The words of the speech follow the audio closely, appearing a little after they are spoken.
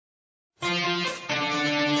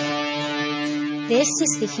This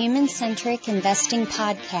is the Human-Centric Investing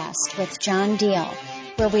Podcast with John Deal,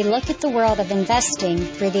 where we look at the world of investing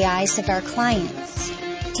through the eyes of our clients.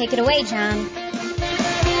 Take it away, John.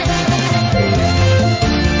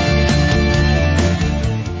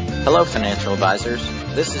 Hello, financial advisors.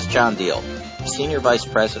 This is John Deal, Senior Vice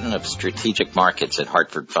President of Strategic Markets at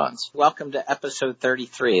Hartford Funds. Welcome to episode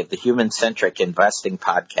 33 of the Human-Centric Investing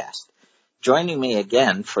Podcast. Joining me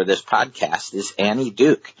again for this podcast is Annie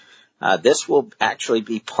Duke. This will actually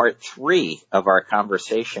be part 3 of our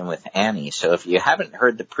conversation with Annie. So if you haven't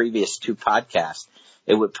heard the previous 2 podcasts,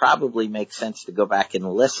 it would probably make sense to go back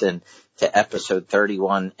and listen to episode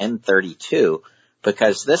 31 and 32,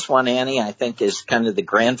 because this one, Annie, I think is kind of the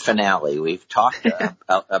grand finale. We've talked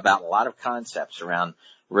about a lot of concepts around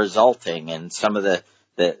resulting and some of the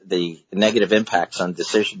negative impacts on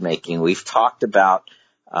decision making. We've talked about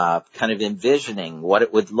kind of envisioning what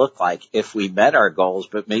it would look like if we met our goals,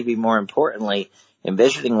 but maybe more importantly,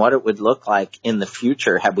 envisioning what it would look like in the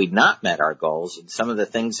future had we not met our goals, and some of the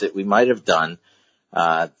things that we might have done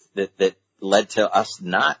that led to us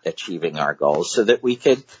not achieving our goals, so that we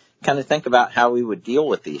could kind of think about how we would deal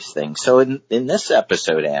with these things. So in this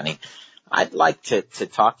episode, Annie, I'd like to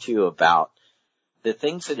talk to you about the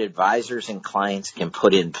things that advisors and clients can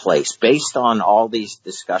put in place based on all these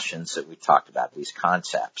discussions that we talked about, these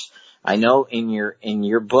concepts. I know in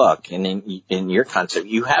your book and in your concept,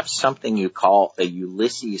 you have something you call a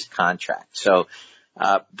Ulysses contract. So,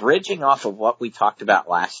 bridging off of what we talked about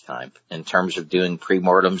last time in terms of doing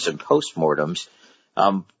premortems and postmortems,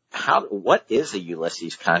 what is a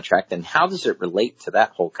Ulysses contract and how does it relate to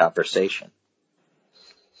that whole conversation?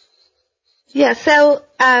 Yeah, so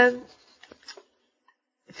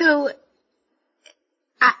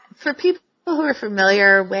for people who are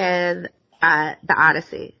familiar with the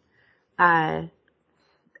Odyssey,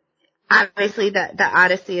 obviously the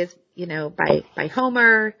Odyssey is, by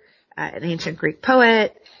Homer, an ancient Greek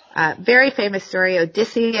poet. Very famous story.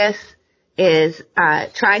 Odysseus is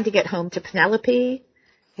trying to get home to Penelope,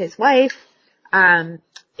 his wife.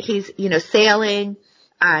 He's, sailing.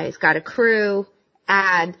 He's got a crew,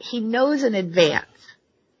 and he knows in advance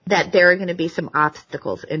that there are going to be some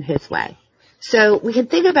obstacles in his way. So we can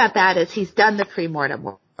think about that as he's done the pre-mortem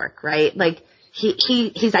work, right? Like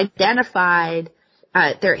he's identified,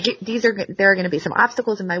 there are going to be some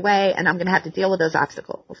obstacles in my way, and I'm going to have to deal with those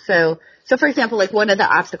obstacles. So for example, like one of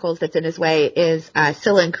the obstacles that's in his way is,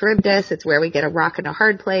 Scylla and Charybdis. It's where we get a rock in a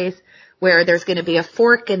hard place, where there's going to be a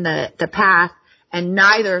fork in the path, and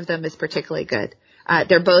neither of them is particularly good.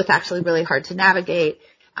 They're both actually really hard to navigate,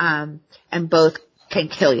 and both can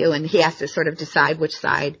kill you, and he has to sort of decide which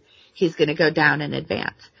side he's going to go down in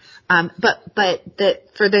advance. But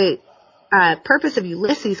for the purpose of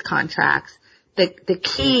Ulysses contracts, the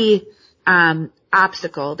key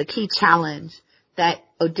obstacle, the key challenge that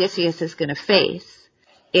Odysseus is going to face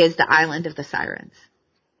is the island of the Sirens.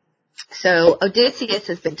 So Odysseus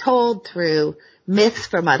has been told through myths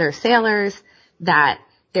from other sailors that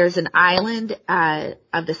there's an island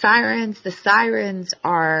of the Sirens. The Sirens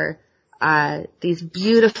are these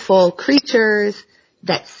beautiful creatures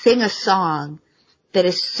that sing a song that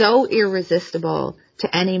is so irresistible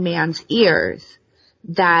to any man's ears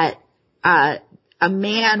that a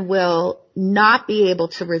man will not be able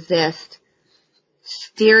to resist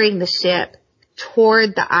steering the ship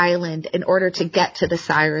toward the island in order to get to the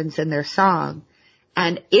Sirens and their song.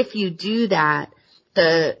 And if you do that,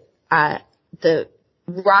 the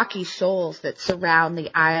rocky shoals that surround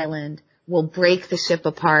the island will break the ship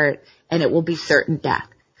apart, and it will be certain death.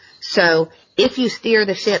 So if you steer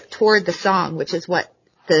the ship toward the song, which is what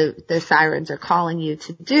the Sirens are calling you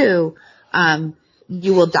to do,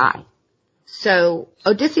 you will die. So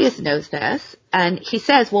Odysseus knows this, and he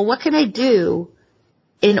says, well, what can I do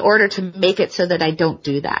in order to make it so that I don't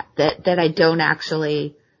do that I don't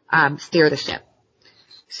actually steer the ship?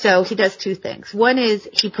 So he does 2 things. One is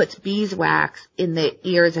he puts beeswax in the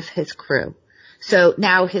ears of his crew. So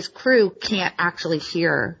now his crew can't actually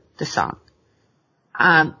hear the song.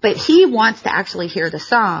 But he wants to actually hear the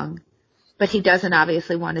song, but he doesn't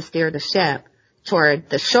obviously want to steer the ship toward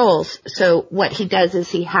the shoals. So what he does is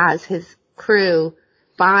he has his crew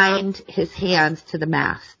bind his hands to the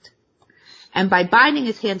mast. And by binding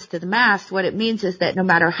his hands to the mast, what it means is that no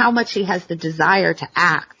matter how much he has the desire to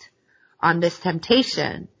act on this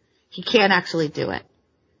temptation, he can't actually do it.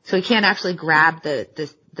 So he can't actually grab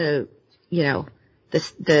the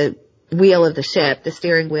wheel of the ship, the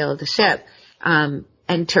steering wheel of the ship, and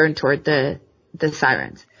turn toward the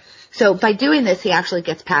Sirens. So by doing this, he actually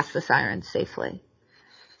gets past the Sirens safely.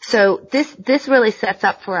 So this really sets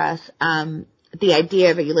up for us, the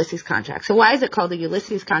idea of a Ulysses contract. So why is it called a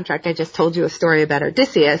Ulysses contract? I just told you a story about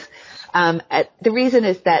Odysseus. The reason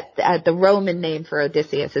is that the Roman name for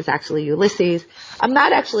Odysseus is actually Ulysses. I'm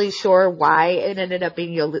not actually sure why it ended up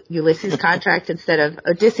being Ulysses contract instead of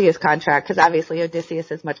Odysseus contract, because obviously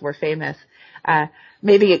Odysseus is much more famous.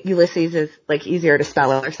 Maybe Ulysses is like easier to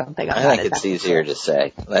spell or something. I think it's easier to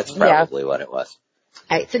say. That's probably what it was.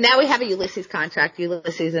 All right, so now we have a Ulysses contract.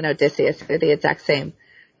 Ulysses and Odysseus are the exact same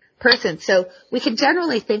person. So we can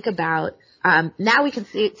generally think about, now we can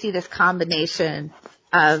see this combination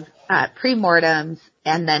of premortems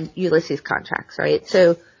and then Ulysses contracts, right?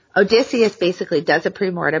 So Odysseus basically does a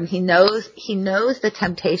premortem. He knows the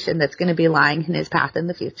temptation that's going to be lying in his path in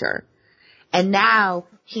the future. And now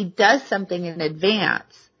he does something in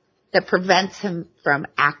advance that prevents him from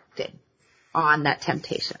acting on that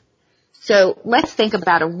temptation. So let's think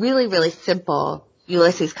about a really, really simple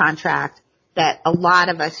Ulysses contract that a lot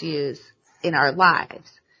of us use in our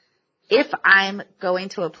lives. If I'm going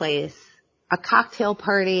to a place, a cocktail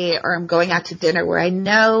party, or I'm going out to dinner where I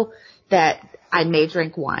know that I may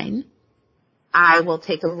drink wine, I will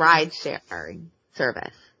take a ride sharing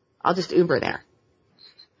service. I'll just Uber there.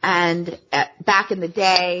 And back in the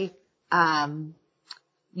day, you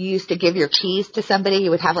used to give your keys to somebody.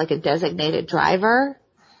 You would have like a designated driver.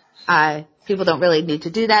 People don't really need to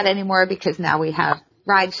do that anymore because now we have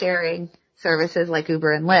ride sharing services like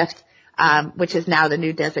Uber and Lyft, which is now the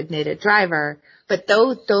new designated driver. But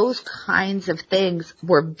those kinds of things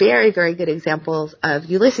were very, very good examples of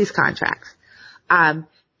Ulysses contracts.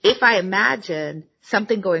 If I imagine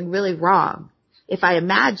something going really wrong, if I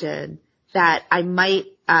imagine that I might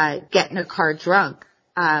get in a car drunk,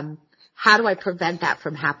 how do I prevent that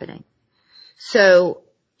from happening? So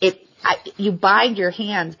you bind your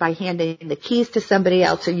hands by handing the keys to somebody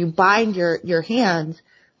else, or you bind your hands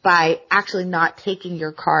by actually not taking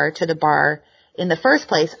your car to the bar in the first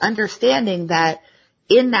place, understanding that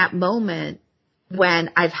in that moment when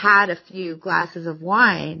I've had a few glasses of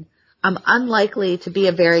wine, I'm unlikely to be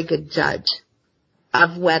a very good judge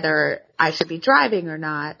of whether I should be driving or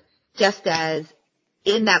not, just as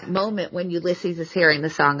in that moment when Ulysses is hearing the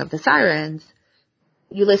Song of the Sirens,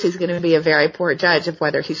 Ulysses is going to be a very poor judge of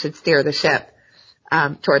whether he should steer the ship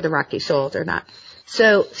toward the rocky shoals or not.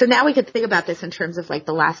 So now we can think about this in terms of like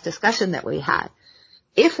the last discussion that we had.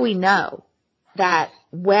 If we know that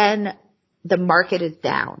when the market is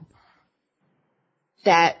down,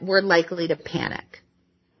 that we're likely to panic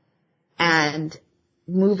and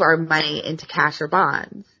move our money into cash or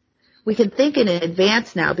bonds, we can think in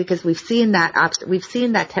advance now because we've seen that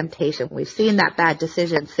temptation, we've seen that bad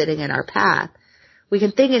decision sitting in our path. We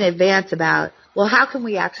can think in advance about, well, how can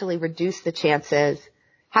we actually reduce the chances?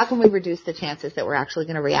 How can we reduce the chances that we're actually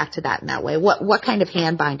going to react to that in that way? What kind of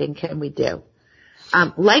hand binding can we do?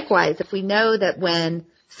 Likewise, if we know that when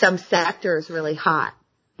some sector is really hot,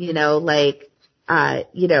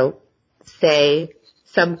 say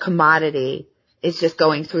some commodity is just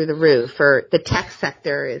going through the roof, or the tech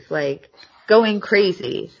sector is like going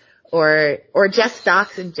crazy, or just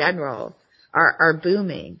stocks in general are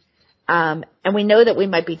booming. And we know that we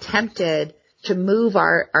might be tempted to move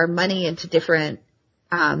our money into different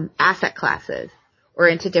asset classes or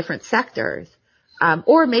into different sectors,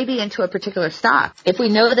 or maybe into a particular stock. If we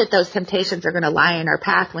know that those temptations are going to lie in our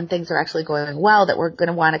path when things are actually going well, that we're going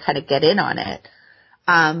to want to kind of get in on it,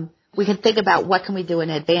 we can think about what can we do in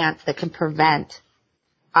advance that can prevent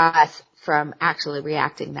us from actually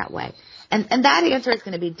reacting that way. And that answer is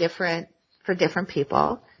going to be different for different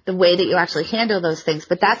people, the way that you actually handle those things.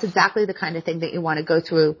 But that's exactly the kind of thing that you want to go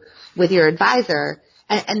through with your advisor.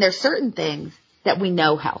 And there's certain things that we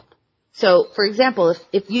know help. So, for example,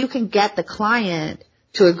 if you can get the client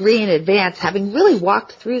to agree in advance, having really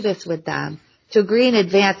walked through this with them, to agree in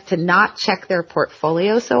advance to not check their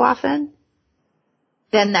portfolio so often,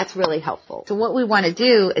 then that's really helpful. So what we want to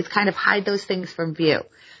do is kind of hide those things from view.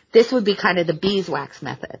 This would be kind of the beeswax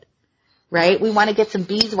method, right? We want to get some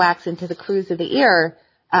beeswax into the crews of the ear,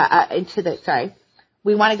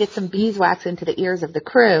 we want to get some beeswax into the ears of the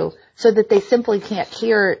crew so that they simply can't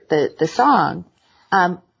hear the song.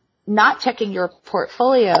 Not checking your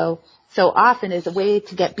portfolio so often is a way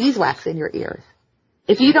to get beeswax in your ears.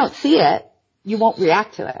 If you don't see it, you won't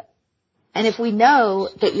react to it. And if we know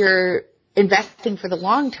that you're investing for the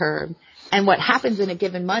long term and what happens in a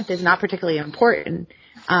given month is not particularly important,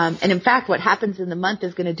 and in fact what happens in the month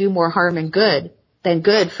is going to do more harm than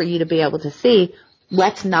good for you to be able to see,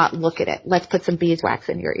 let's not look at it. Let's put some beeswax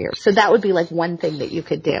in your ears. So that would be like one thing that you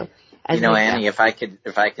could do. Annie, if I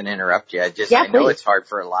can interrupt you, I know it's hard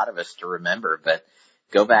for a lot of us to remember, but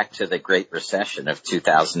go back to the Great Recession of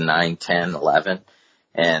 2009, 10, 11.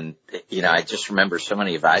 And, I just remember so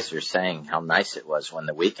many advisors saying how nice it was when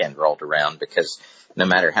the weekend rolled around, because no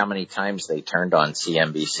matter how many times they turned on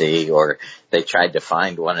CNBC or they tried to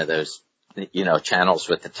find one of those, channels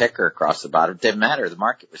with the ticker across the bottom, it didn't matter. The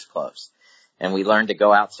market was closed. And we learned to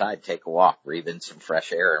go outside, take a walk, breathe in some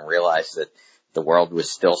fresh air, and realize that the world was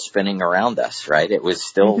still spinning around us, right? It was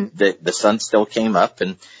still, the sun still came up,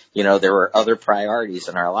 and, there were other priorities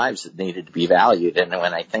in our lives that needed to be valued. And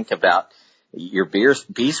when I think about your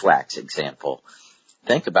beeswax example,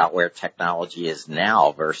 think about where technology is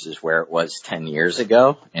now versus where it was 10 years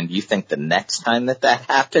ago. And do you think the next time that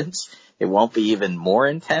happens, it won't be even more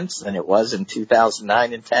intense than it was in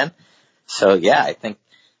 2009 and 10? So yeah, I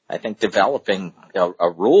think developing a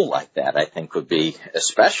rule like that, I think, would be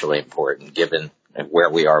especially important given where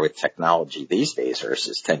we are with technology these days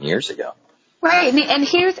versus 10 years ago. Right. And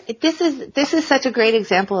this is such a great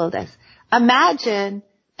example of this. Imagine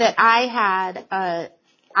that I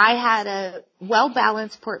had a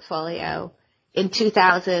well-balanced portfolio in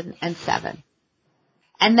 2007.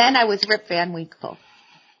 And then I was Rip Van Winkle.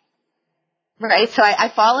 Right? So I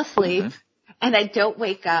fall asleep and I don't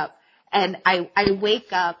wake up, and I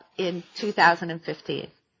wake up in 2015.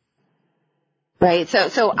 Right?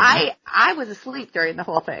 So I was asleep during the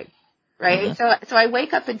whole thing. Right? So I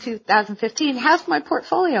wake up in 2015. How's my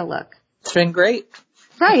portfolio look? It's been great.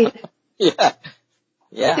 Right. Yeah.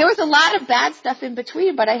 Yeah. There was a lot of bad stuff in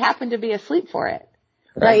between, but I happened to be asleep for it.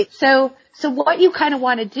 Right? So what you kind of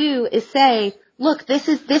want to do is say, look, this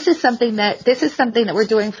is something that we're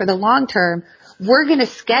doing for the long term. We're going to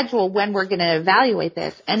schedule when we're going to evaluate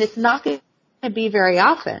this, and it's not going to be very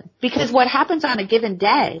often, because what happens on a given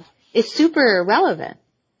day is super irrelevant.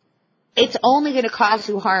 It's only going to cause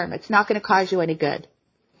you harm. It's not going to cause you any good.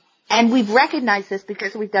 And we've recognized this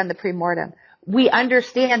because we've done the premortem. We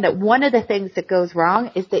understand that one of the things that goes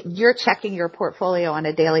wrong is that you're checking your portfolio on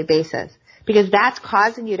a daily basis, because that's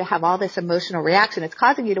causing you to have all this emotional reaction. It's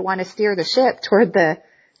causing you to want to steer the ship toward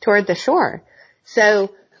the shore.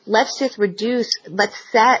 So let's just let's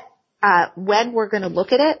set when we're going to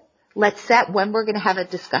look at it. Let's set when we're going to have a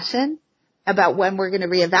discussion about when we're going to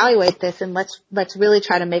reevaluate this, and let's really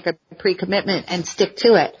try to make a pre-commitment and stick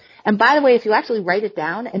to it. And by the way, if you actually write it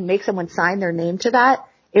down and make someone sign their name to that,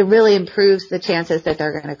 it really improves the chances that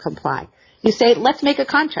they're going to comply. You say, let's make a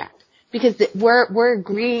contract, because we're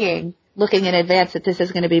agreeing, looking in advance, that this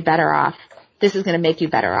is going to be better off. This is going to make you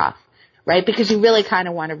better off, right? Because you really kind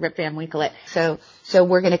of want to Rip Van Winkle it. So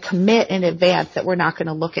we're going to commit in advance that we're not going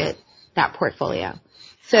to look at that portfolio.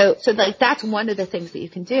 So like that's one of the things that you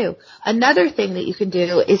can do. Another thing that you can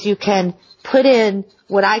do is you can put in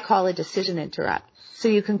what I call a decision interrupt. So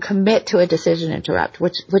you can commit to a decision interrupt,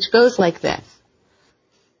 which goes like this.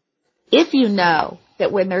 If you know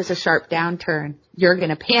that when there's a sharp downturn, you're going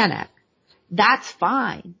to panic, that's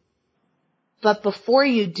fine. But before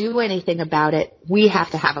you do anything about it, we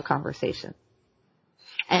have to have a conversation.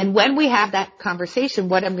 And when we have that conversation,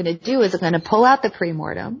 what I'm going to do is I'm going to pull out the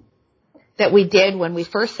premortem that we did when we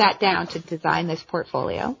first sat down to design this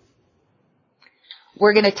portfolio.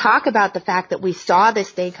 We're going to talk about the fact that we saw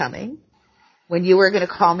this day coming when you were going to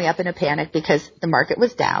call me up in a panic because the market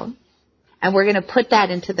was down. And we're going to put that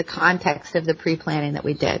into the context of the pre-planning that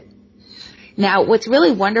we did. Now, what's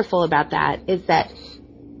really wonderful about that is that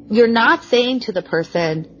you're not saying to the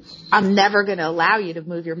person, I'm never going to allow you to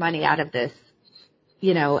move your money out of this,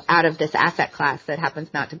 out of this asset class that happens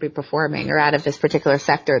not to be performing, or out of this particular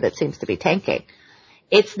sector that seems to be tanking.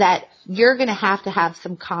 It's that you're going to have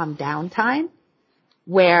some calm down time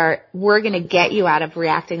where we're going to get you out of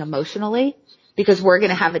reacting emotionally, because we're going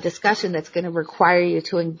to have a discussion that's going to require you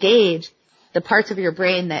to engage the parts of your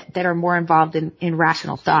brain that are more involved in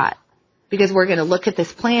rational thought. Because we're going to look at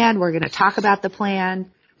this plan, we're going to talk about the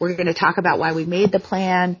plan, we're going to talk about why we made the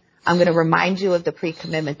plan, I'm going to remind you of the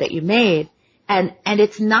pre-commitment that you made. And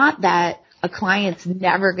it's not that a client's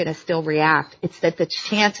never going to still react, it's that the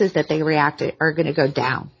chances that they react are going to go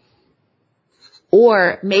down.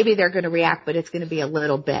 Or maybe they're going to react, but it's going to be a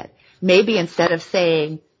little bit. Maybe instead of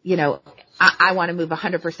saying, I want to move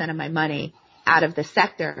 100% of my money out of the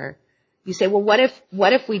sector, you say, well, what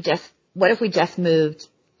if we just moved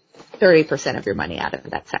 30% of your money out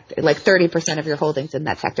of that sector, like 30% of your holdings in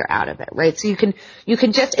that sector out of it, right? So you can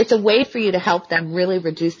it's a way for you to help them really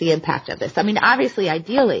reduce the impact of this. I mean, obviously,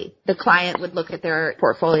 ideally, the client would look at their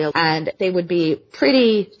portfolio and they would be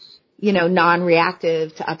pretty,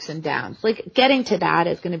 non-reactive to ups and downs. Like, getting to that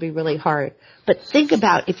is going to be really hard. But think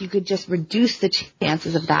about if you could just reduce the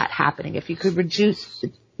chances of that happening, if you could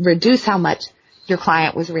reduce how much your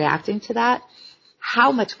client was reacting to that,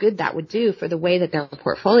 how much good that would do for the way that their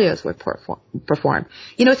portfolios would perform.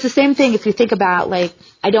 You know, it's the same thing if you think about, like,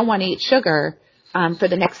 I don't want to eat sugar for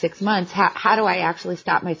the next 6 months. How do I actually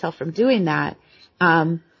stop myself from doing that?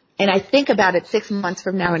 And I think about it 6 months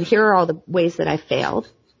from now, and here are all the ways that I failed.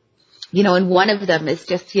 You know, and one of them is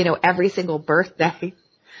just, you know, every single birthday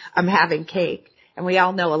I'm having cake. And we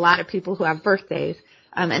all know a lot of people who have birthdays.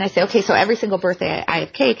 And I say, okay, so every single birthday I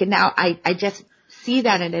have cake. And now I just see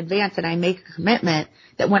that in advance, and I make a commitment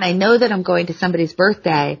that when I know that I'm going to somebody's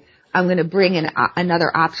birthday, I'm going to bring in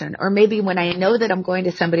another option. Or maybe when I know that I'm going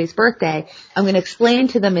to somebody's birthday, I'm going to explain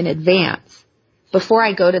to them in advance. Before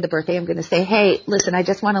I go to the birthday, I'm going to say, hey, listen, I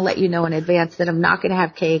just want to let you know in advance that I'm not going to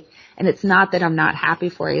have cake, and it's not that I'm not happy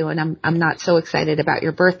for you and I'm not so excited about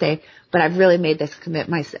your birthday, but I've really made this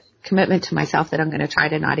commitment to myself that I'm going to try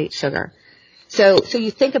to not eat sugar. So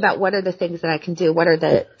you think about what are the things that I can do, what are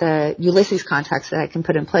the Ulysses contracts that I can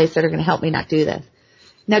put in place that are going to help me not do this.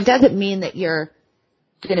 Now, does it mean that you're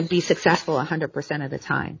going to be successful 100% of the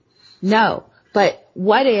time? No. But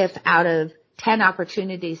what if out of 10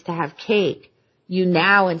 opportunities to have cake, you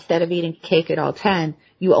now, instead of eating cake at all 10,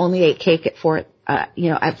 you only ate cake at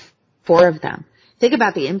at 4 of them? Think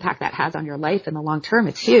about the impact that has on your life in the long term.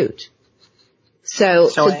 It's huge. So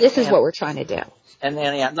this is what we're trying to do. And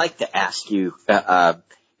Annie, I'd like to ask you,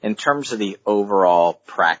 in terms of the overall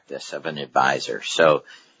practice of an advisor. So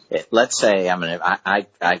let's say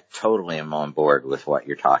I totally am on board with what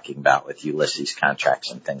you're talking about with Ulysses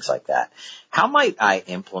contracts and things like that. How might I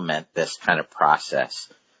implement this kind of process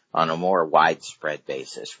on a more widespread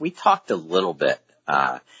basis? We talked a little bit,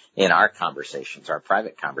 in our conversations, our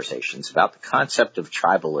private conversations, about the concept of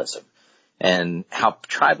tribalism and how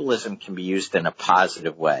tribalism can be used in a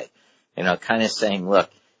positive way. You know, kind of saying, look,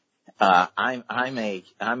 I'm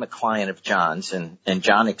a client of John's, and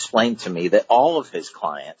John explained to me that all of his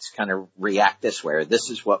clients kind of react this way, or this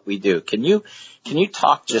is what we do. Can you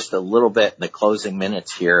talk just a little bit in the closing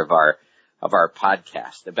minutes here of our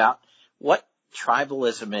podcast about what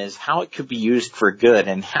tribalism is, how it could be used for good,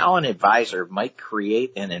 and how an advisor might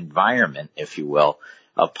create an environment, if you will,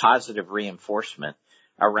 of positive reinforcement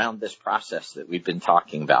around this process that we've been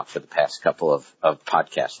talking about for the past couple of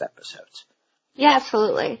podcast episodes? Yeah,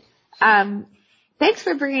 absolutely. Thanks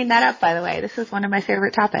for bringing that up, by the way. This is one of my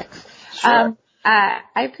favorite topics. Sure. I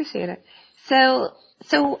appreciate it.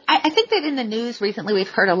 So I think that in the news recently we've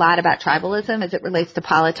heard a lot about tribalism as it relates to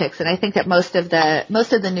politics, and I think that most of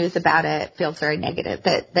the news about it feels very negative,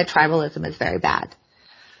 that tribalism is very bad.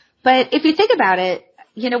 But if you think about it,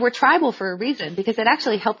 you know, we're tribal for a reason, because it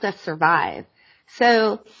actually helped us survive.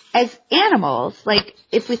 So as animals, like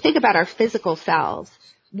if we think about our physical selves,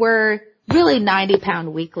 we're really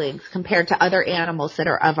 90-pound weaklings compared to other animals that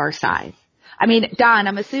are of our size. I mean, Don,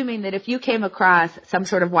 I'm assuming that if you came across some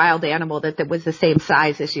sort of wild animal that was the same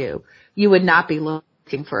size as you would not be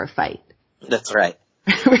looking for a fight. That's right.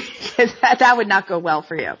 Because that would not go well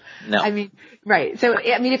for you. No. I mean, right. So,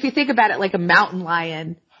 I mean, if you think about it like a mountain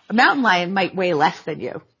lion might weigh less than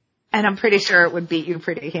you. And I'm pretty sure it would beat you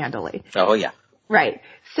pretty handily. Oh, yeah. Right.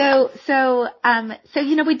 So,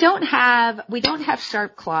 you know, we don't have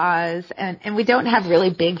sharp claws and we don't have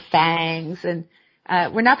really big fangs, and,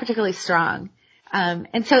 we're not particularly strong.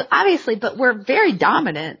 And so obviously, but we're very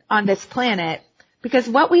dominant on this planet because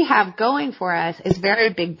what we have going for us is very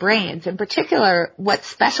big brains. In particular, what's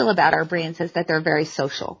special about our brains is that they're very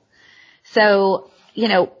social. So, you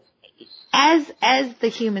know, as the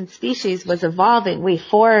human species was evolving, we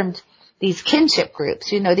formed these kinship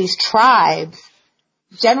groups, you know, these tribes,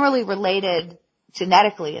 generally related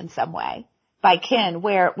genetically in some way by kin,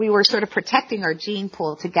 where we were sort of protecting our gene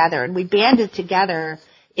pool together, and we banded together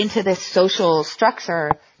into this social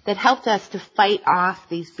structure that helped us to fight off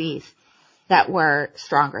these beasts that were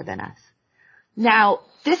stronger than us. Now,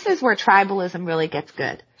 this is where tribalism really gets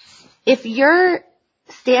good. If you're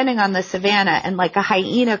standing on the savannah and like a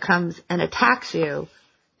hyena comes and attacks you,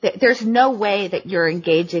 there's no way that you're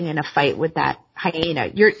engaging in a fight with that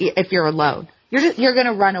hyena. If you're alone. You're going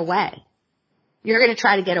to run away. You're going to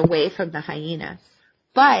try to get away from the hyena.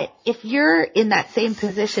 But if you're in that same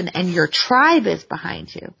position and your tribe is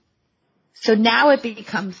behind you, so now it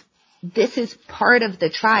becomes, this is part of the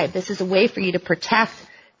tribe. This is a way for you to protect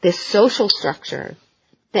this social structure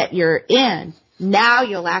that you're in. Now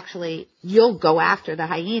you'll go after the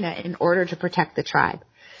hyena in order to protect the tribe.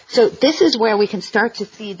 So this is where we can start to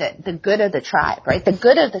see the good of the tribe, right? The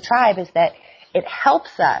good of the tribe is that it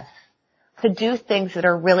helps us to do things that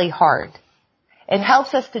are really hard. It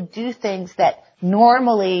helps us to do things that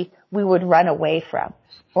normally we would run away from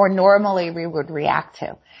or normally we would react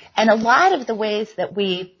to. And a lot of the ways that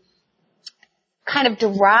we kind of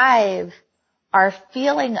derive our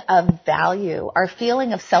feeling of value, our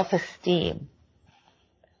feeling of self-esteem,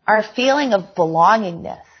 our feeling of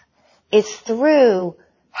belongingness is through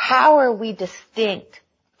how are we distinct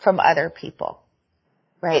from other people,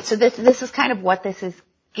 right? So this is kind of what this is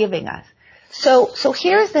giving us. So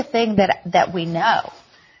here's the thing that we know.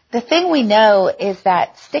 The thing we know is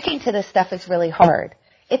that sticking to this stuff is really hard.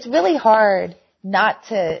 It's really hard not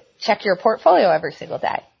to check your portfolio every single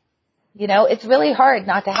day. You know, it's really hard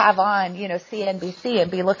not to have on, you know, CNBC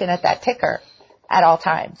and be looking at that ticker at all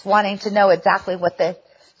times, wanting to know exactly what the,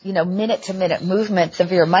 you know, minute to minute movements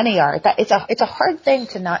of your money are. It's a hard thing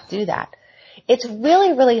to not do that. It's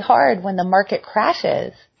really, really hard when the market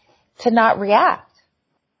crashes to not react.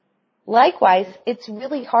 Likewise, it's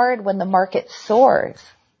really hard when the market soars.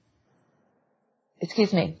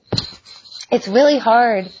 It's really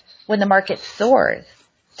hard when the market soars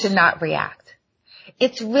to not react.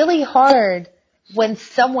 It's really hard when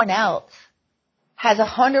someone else has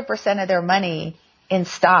 100% of their money in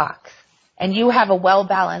stocks and you have a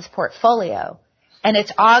well-balanced portfolio and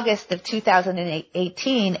it's August of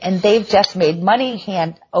 2018 and they've just made money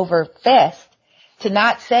hand over fist to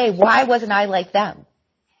not say, why wasn't I like them?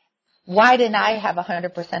 Why didn't I have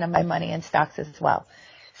 100% of my money in stocks as well?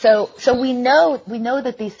 So we know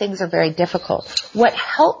that these things are very difficult. What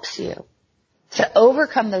helps you to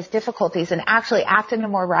overcome those difficulties and actually act in a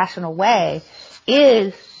more rational way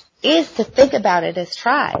is to think about it as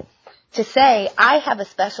tribe. To say, I have a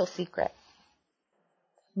special secret.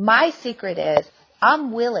 My secret is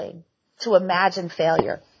I'm willing to imagine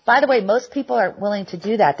failure. By the way, most people aren't willing to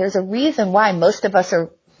do that. There's a reason why most of us are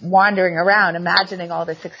wandering around imagining all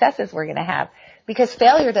the successes we're going to have. Because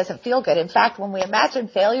failure doesn't feel good. In fact, when we imagine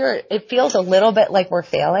failure, it feels a little bit like we're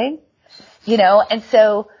failing, you know, and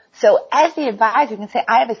so as the advisor, you can say,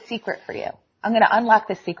 I have a secret for you. I'm going to unlock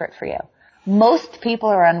this secret for you. Most people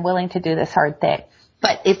are unwilling to do this hard thing.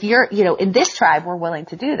 But if you're, you know, in this tribe, we're willing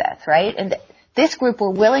to do this, right? And this group, we're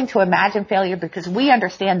willing to imagine failure because we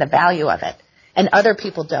understand the value of it and other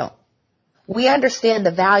people don't. We understand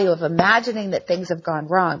the value of imagining that things have gone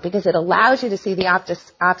wrong because it allows you to see the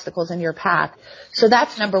obstacles in your path. So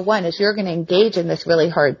that's number one, is you're going to engage in this really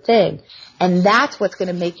hard thing. And that's what's going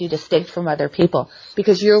to make you distinct from other people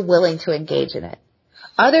because you're willing to engage in it.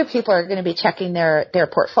 Other people are going to be checking their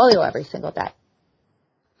portfolio every single day.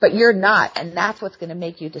 But you're not, and that's what's going to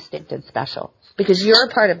make you distinct and special because you're a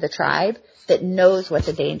part of the tribe that knows what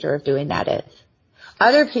the danger of doing that is.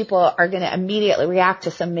 Other people are going to immediately react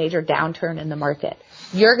to some major downturn in the market.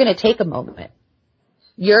 You're going to take a moment.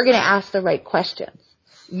 You're going to ask the right questions.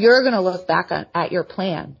 You're going to look back at your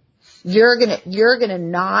plan. You're going to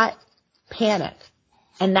not panic.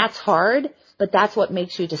 And that's hard, but that's what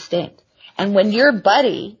makes you distinct. And when your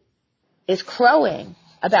buddy is crowing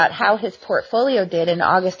about how his portfolio did in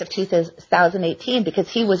August of 2018 because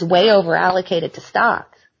he was way over allocated to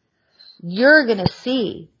stocks, you're going to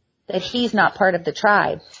see that he's not part of the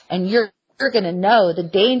tribe, and you're going to know the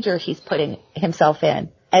danger he's putting himself in,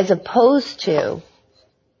 as opposed to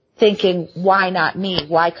thinking, why not me?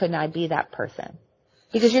 Why couldn't I be that person?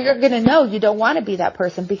 Because you're going to know you don't want to be that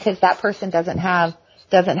person because that person doesn't have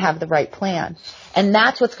the right plan. And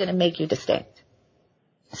that's what's going to make you distinct.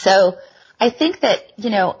 So I think that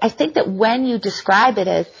when you describe it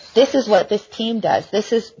as this is what this team does,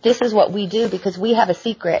 this is what we do because we have a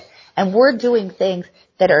secret and we're doing things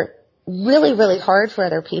that are really, really hard for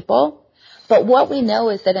other people. But what we know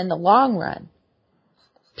is that in the long run,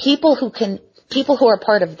 people who are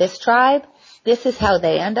part of this tribe, this is how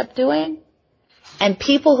they end up doing. And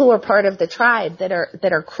people who are part of the tribe that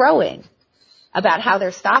are crowing about how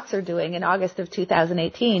their stocks are doing in August of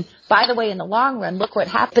 2018, by the way, in the long run, look what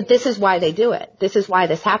happened. But this is why they do it. This is why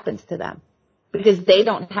this happens to them. Because they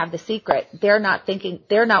don't have the secret. They're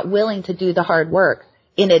not willing to do the hard work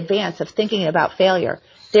in advance of thinking about failure.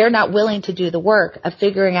 They're not willing to do the work of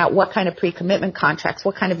figuring out what kind of pre-commitment contracts,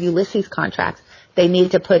 what kind of Ulysses contracts they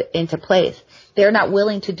need to put into place. They're not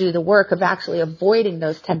willing to do the work of actually avoiding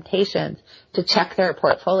those temptations to check their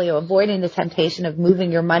portfolio, avoiding the temptation of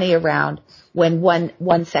moving your money around when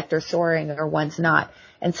one sector's soaring or one's not,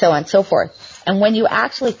 and so on and so forth. And when you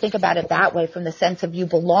actually think about it that way, from the sense of you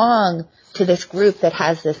belong to this group that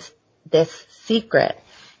has this secret,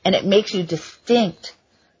 and it makes you distinct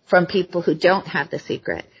from people who don't have the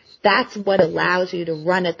secret, that's what allows you to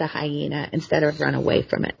run at the hyena instead of run away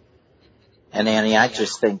from it. And Annie, I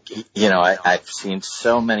just think, I've seen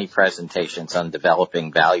so many presentations on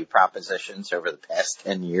developing value propositions over the past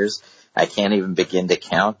 10 years. I can't even begin to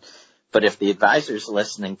count. But if the advisors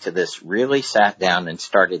listening to this really sat down and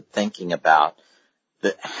started thinking about,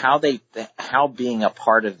 how being a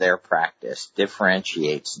part of their practice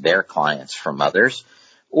differentiates their clients from others,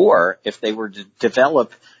 or if they were to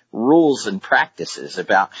develop rules and practices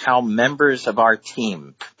about how members of our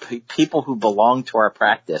team, people who belong to our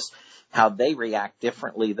practice, how they react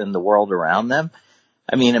differently than the world around them.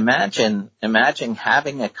 I mean, imagine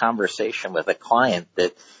having a conversation with a client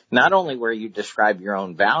that not only where you describe your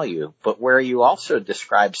own value, but where you also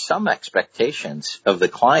describe some expectations of the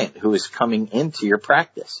client who is coming into your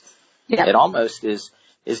practice. Yep. It almost is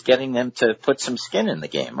getting them to put some skin in the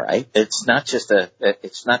game, right? It's not just a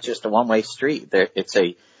one-way street. It's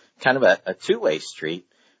a kind of a two-way street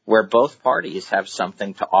where both parties have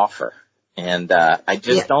something to offer. And I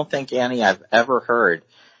just don't think, Annie, I've ever heard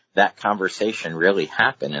that conversation really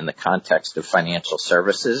happen in the context of financial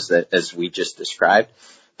services that, as we just described.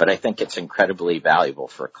 But I think it's incredibly valuable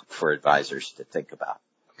for advisors to think about.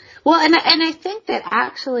 Well, and I think that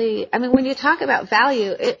actually, I mean, when you talk about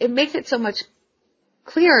value, it makes it so much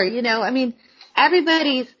clearer. You know, I mean,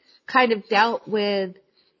 everybody's kind of dealt with,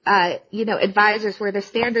 advisors where the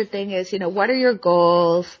standard thing is, what are your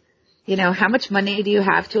goals? How much money do you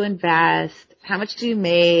have to invest? How much do you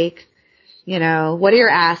make? What are your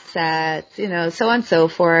assets? So on and so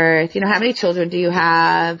forth. How many children do you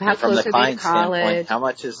have? How close are they to college? How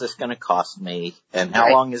much is this going to cost me? And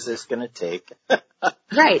how long is this going to take?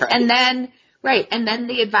 Right. And then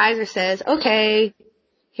the advisor says, okay,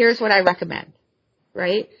 here's what I recommend.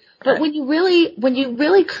 Right. But when you really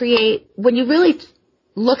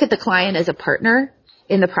look at the client as a partner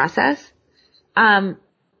in the process,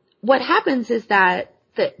 what happens is that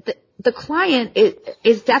the client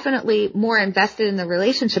is definitely more invested in the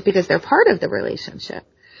relationship because they're part of the relationship,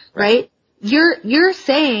 right? You're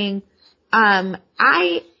saying,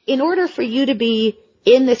 in order for you to be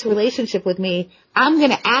in this relationship with me, I'm going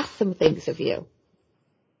to ask some things of you.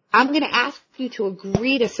 I'm going to ask you to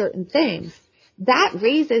agree to certain things. That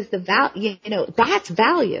raises the value, that's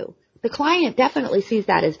value. The client definitely sees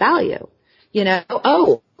that as value.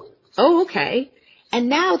 Okay. And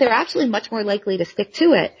now they're actually much more likely to stick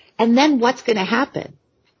to it. And then what's going to happen?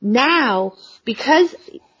 Now, because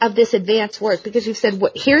of this advanced work, because you've said,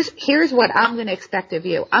 here's what I'm going to expect of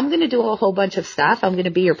you. I'm going to do a whole bunch of stuff. I'm going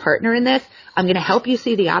to be your partner in this. I'm going to help you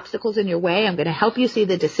see the obstacles in your way. I'm going to help you see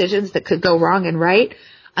the decisions that could go wrong and right.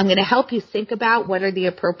 I'm going to help you think about what are the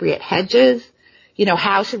appropriate hedges.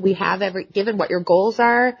 How should we have given what your goals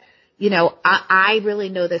are? I really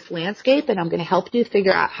know this landscape and I'm going to help you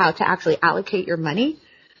figure out how to actually allocate your money.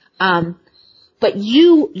 But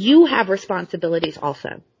you have responsibilities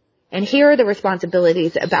also. And here are the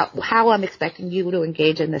responsibilities about how I'm expecting you to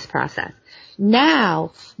engage in this process.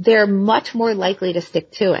 Now, they're much more likely to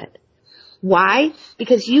stick to it. Why?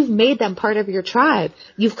 Because you've made them part of your tribe.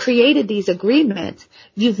 You've created these agreements.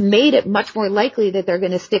 You've made it much more likely that they're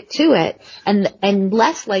going to stick to it and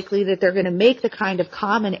less likely that they're going to make the kind of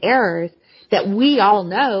common errors that we all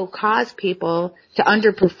know cause people to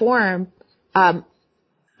underperform,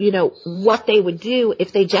 what they would do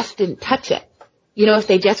if they just didn't touch it. If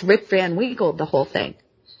they just Rip Van Wiegeled the whole thing.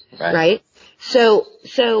 Right? So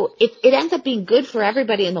it ends up being good for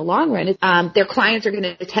everybody in the long run. Their clients are going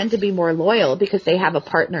to tend to be more loyal because they have a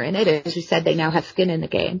partner in it. As you said, they now have skin in the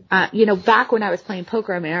game. Back when I was playing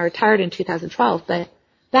poker, I retired in 2012, but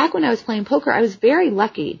back when I was playing poker, I was very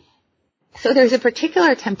lucky. So there's a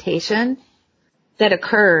particular temptation that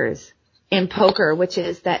occurs in poker, which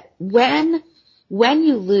is that when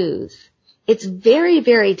you lose, it's very,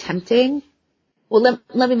 very tempting. Well,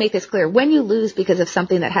 let me make this clear. When you lose because of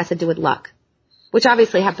something that has to do with luck, which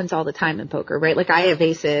obviously happens all the time in poker, right? Like I have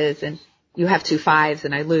aces and you have 2 5s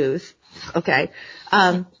and I lose. Okay.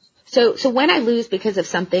 So when I lose because of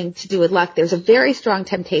something to do with luck, there's a very strong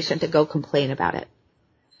temptation to go complain about it.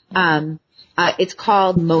 It's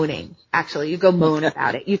called moaning. Actually, you go moan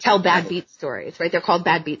about it. You tell bad beat stories, right? They're called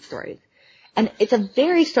bad beat stories. And it's a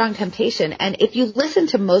very strong temptation. And if you listen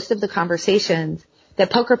to most of the conversations that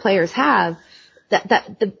poker players have,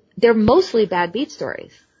 they're mostly bad beat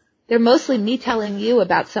stories. They're mostly me telling you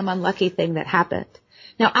about some unlucky thing that happened.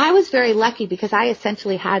 Now, I was very lucky because I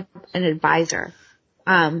essentially had an advisor,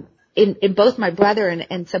 in both my brother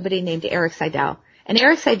and somebody named Eric Seidel. And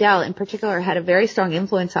Eric Seidel in particular had a very strong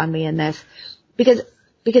influence on me in this because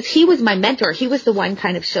he was my mentor. He was the one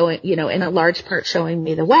kind of showing, in a large part showing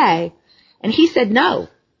me the way. And he said, no,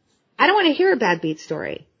 I don't want to hear a bad beat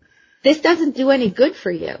story. This doesn't do any good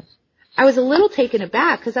for you. I was a little taken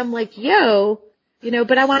aback because I'm like,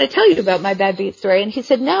 but I want to tell you about my bad beat story. And he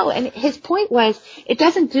said, no. And his point was, it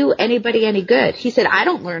doesn't do anybody any good. He said, I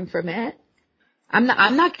don't learn from it.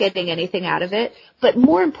 I'm not getting anything out of it, but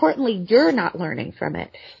more importantly, you're not learning from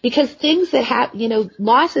it, because things that have,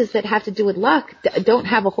 losses that have to do with luck don't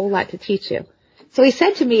have a whole lot to teach you. So he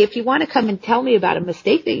said to me, if you want to come and tell me about a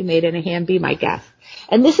mistake that you made in a hand, be my guest.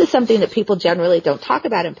 And this is something that people generally don't talk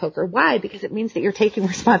about in poker. Why? Because it means that you're taking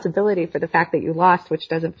responsibility for the fact that you lost, which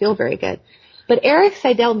doesn't feel very good. But Eric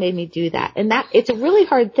Seidel made me do that. And it's a really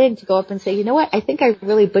hard thing to go up and say, you know what? I think I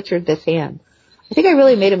really butchered this hand. I think I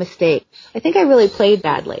really made a mistake. I think I really played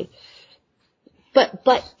badly.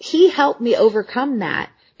 But he helped me overcome that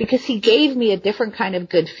because he gave me a different kind of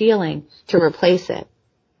good feeling to replace it.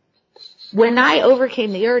 When I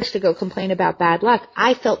overcame the urge to go complain about bad luck,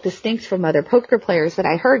 I felt distinct from other poker players that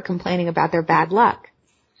I heard complaining about their bad luck.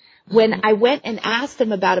 When I went and asked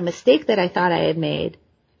them about a mistake that I thought I had made,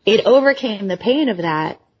 it overcame the pain of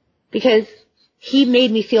that because he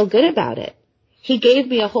made me feel good about it. He gave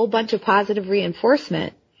me a whole bunch of positive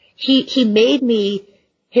reinforcement. He made me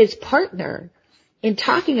his partner in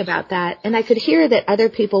talking about that, and I could hear that other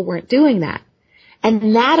people weren't doing that.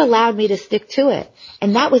 And that allowed me to stick to it.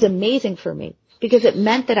 And that was amazing for me because it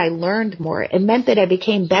meant that I learned more. It meant that I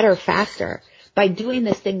became better faster by doing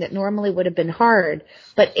this thing that normally would have been hard.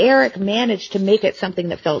 But Eric managed to make it something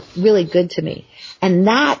that felt really good to me. And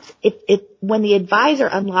when the advisor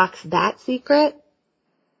unlocks that secret,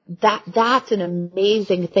 that's an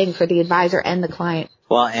amazing thing for the advisor and the client.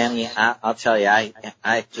 Well, Annie, I'll tell you,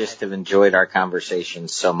 I just have enjoyed our conversation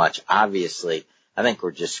so much. Obviously, I think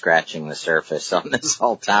we're just scratching the surface on this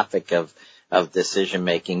whole topic of decision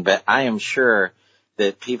making, but I am sure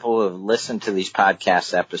that people who have listened to these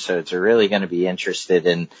podcast episodes are really going to be interested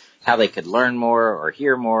in how they could learn more or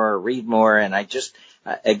hear more or read more. And I just,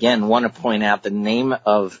 again, want to point out the name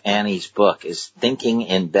of Annie's book is Thinking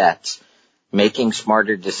in Bets, Making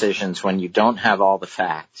Smarter Decisions When You Don't Have All the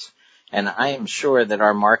Facts. And I am sure that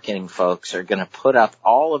our marketing folks are going to put up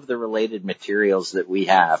all of the related materials that we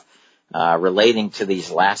have relating to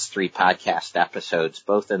these last 3 podcast episodes,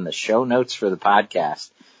 both in the show notes for the podcast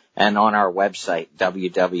and on our website,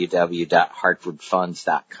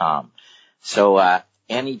 www.hartfordfunds.com. So,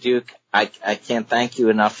 Annie Duke, I can't thank you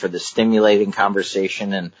enough for the stimulating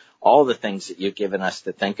conversation and all the things that you've given us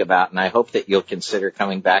to think about. And I hope that you'll consider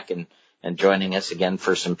coming back and joining us again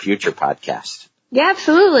for some future podcasts. Yeah,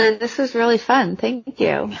 absolutely. This was really fun. Thank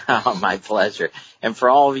you. Oh, my pleasure. And for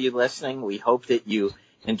all of you listening, we hope that you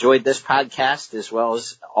enjoyed this podcast as well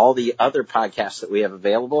as all the other podcasts that we have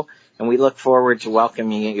available. And we look forward to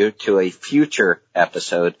welcoming you to a future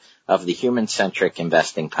episode of the Human Centric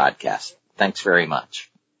Investing Podcast. Thanks very much.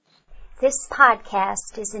 This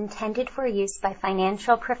podcast is intended for use by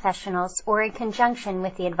financial professionals or in conjunction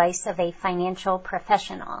with the advice of a financial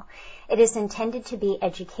professional. It is intended to be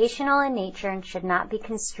educational in nature and should not be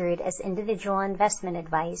construed as individual investment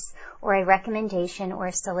advice or a recommendation or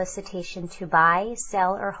a solicitation to buy,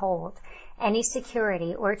 sell, or hold any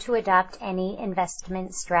security or to adopt any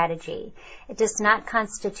investment strategy. It does not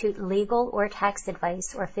constitute legal or tax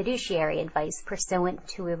advice or fiduciary advice pursuant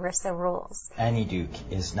to ERISA rules. Annie Duke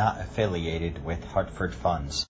is not affiliated with Hartford Funds.